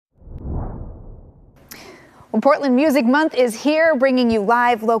Well, Portland Music Month is here, bringing you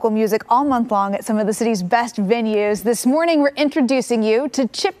live local music all month long at some of the city's best venues. This morning, we're introducing you to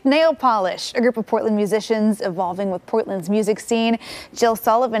Chipped Nail Polish, a group of Portland musicians evolving with Portland's music scene. Jill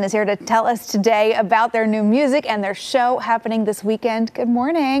Sullivan is here to tell us today about their new music and their show happening this weekend. Good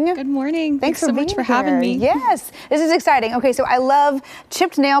morning. Good morning. Thanks so much for having me. Yes, this is exciting. Okay, so I love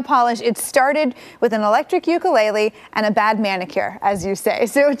Chipped Nail Polish. It started with an electric ukulele and a bad manicure, as you say.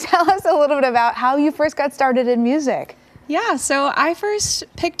 So tell us a little bit about how you first got started in music. Yeah, so I first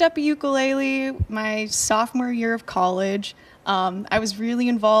picked up a ukulele my sophomore year of college. I was really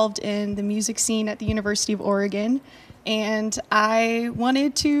involved in the music scene at the University of Oregon, and I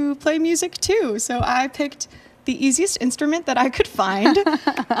wanted to play music too. So I picked the easiest instrument that I could find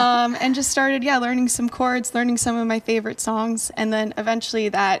and just started, learning some chords, learning some of my favorite songs, and then eventually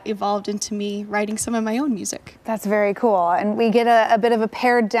that evolved into me writing some of my own music. That's very cool. And we get a bit of a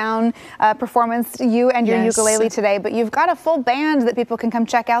pared down performance, you and your ukulele today, but you've got a full band that people can come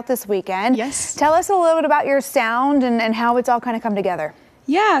check out this weekend. Yes. Tell us a little bit about your sound and how it's all kind of come together.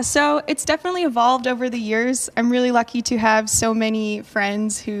 Yeah, so it's definitely evolved over the years. I'm really lucky to have so many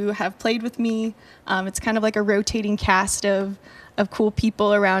friends who have played with me. It's kind of like a rotating cast of cool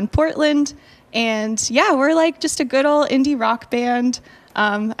people around Portland. And yeah, we're like just a good old indie rock band.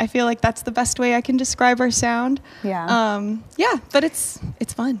 I feel like that's the best way I can describe our sound. Yeah. But it's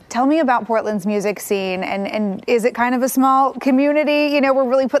fun. Tell me about Portland's music scene, and is it kind of a small community? You know, we're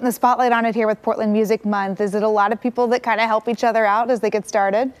really putting the spotlight on it here with Portland Music Month. Is it a lot of people that kind of help each other out as they get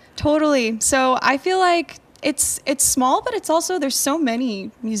started? Totally. So I feel like it's small, but it's also, there's so many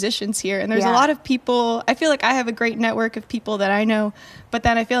musicians here, and there's a lot of people. I feel like I have a great network of people that I know, but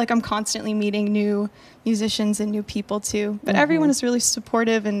then I feel like I'm constantly meeting new musicians and new people too. But everyone is really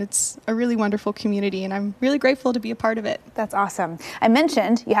supportive, and it's a really wonderful community, and I'm really grateful to be a part of it. That's awesome. I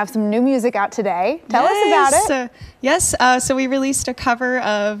mentioned you have some new music out today. Tell us about it. So we released a cover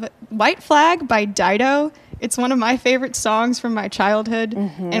of White Flag by Dido. It's one of my favorite songs from my childhood,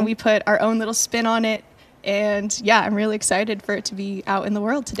 and we put our own little spin on it. And yeah, I'm really excited for it to be out in the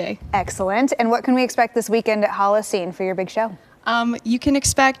world today. Excellent. And what can we expect this weekend at Holocene for your big show? You can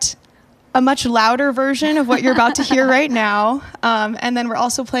expect a much louder version of what you're about to hear right now. And then we're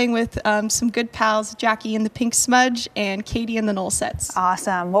also playing with some good pals, Jakki and the Pink Smudge and Katy and the Null sets.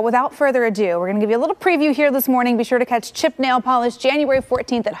 Awesome. Well, without further ado, we're going to give you a little preview here this morning. Be sure to catch Chipped Nail Polish January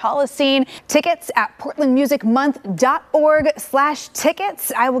 14th at Holocene. Tickets at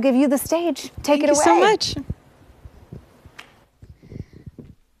portlandmusicmonth.org/tickets. I will give you the stage. Take it away. Thank you so much.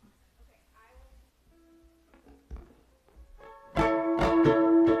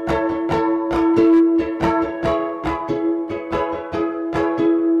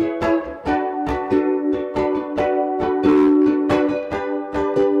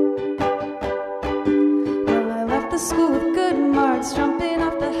 School with good marks, jumping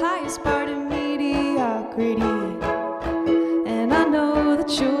off the highest part of mediocrity. And I know that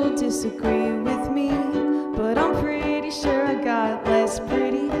you'll disagree with me, but I'm pretty sure I got less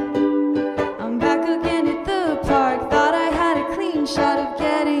pretty. I'm back again at the park, thought I had a clean shot of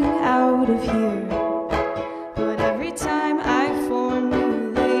getting out of here. But every time I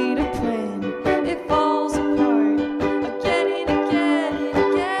formulate a plan, it falls apart again and again and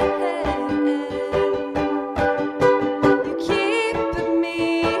again.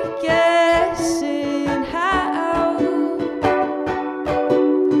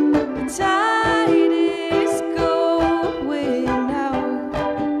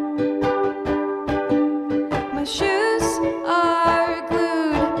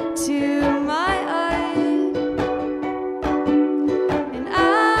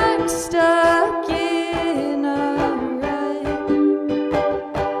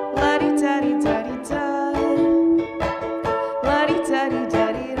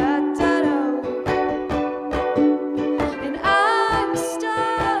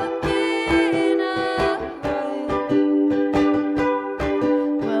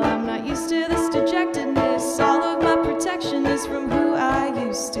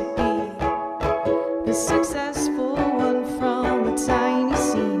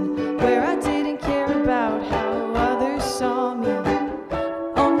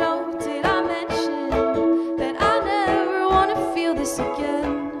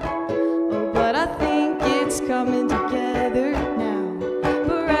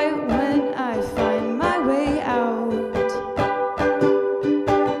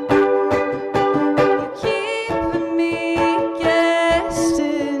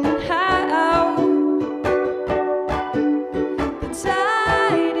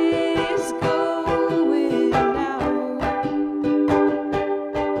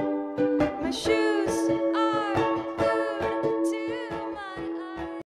 my shoes.